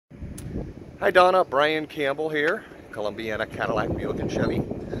Hi Donna, Brian Campbell here, Columbiana Cadillac Buick and Chevy.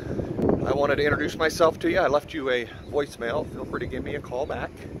 I wanted to introduce myself to you. I left you a voicemail. Feel free to give me a call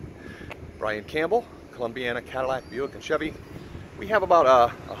back. Brian Campbell, Columbiana Cadillac Buick and Chevy. We have about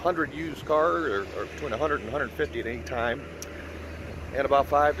 100 used cars, or between 100 and 150 at any time, and about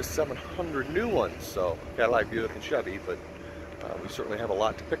 500 to 700 new ones. So Cadillac, Buick, and Chevy, but we certainly have a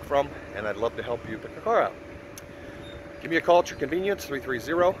lot to pick from, and I'd love to help you pick a car out. Give me a call at your convenience,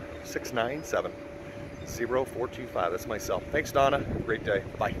 330-697-0425. That's myself. Thanks, Donna. Great day.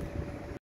 Bye.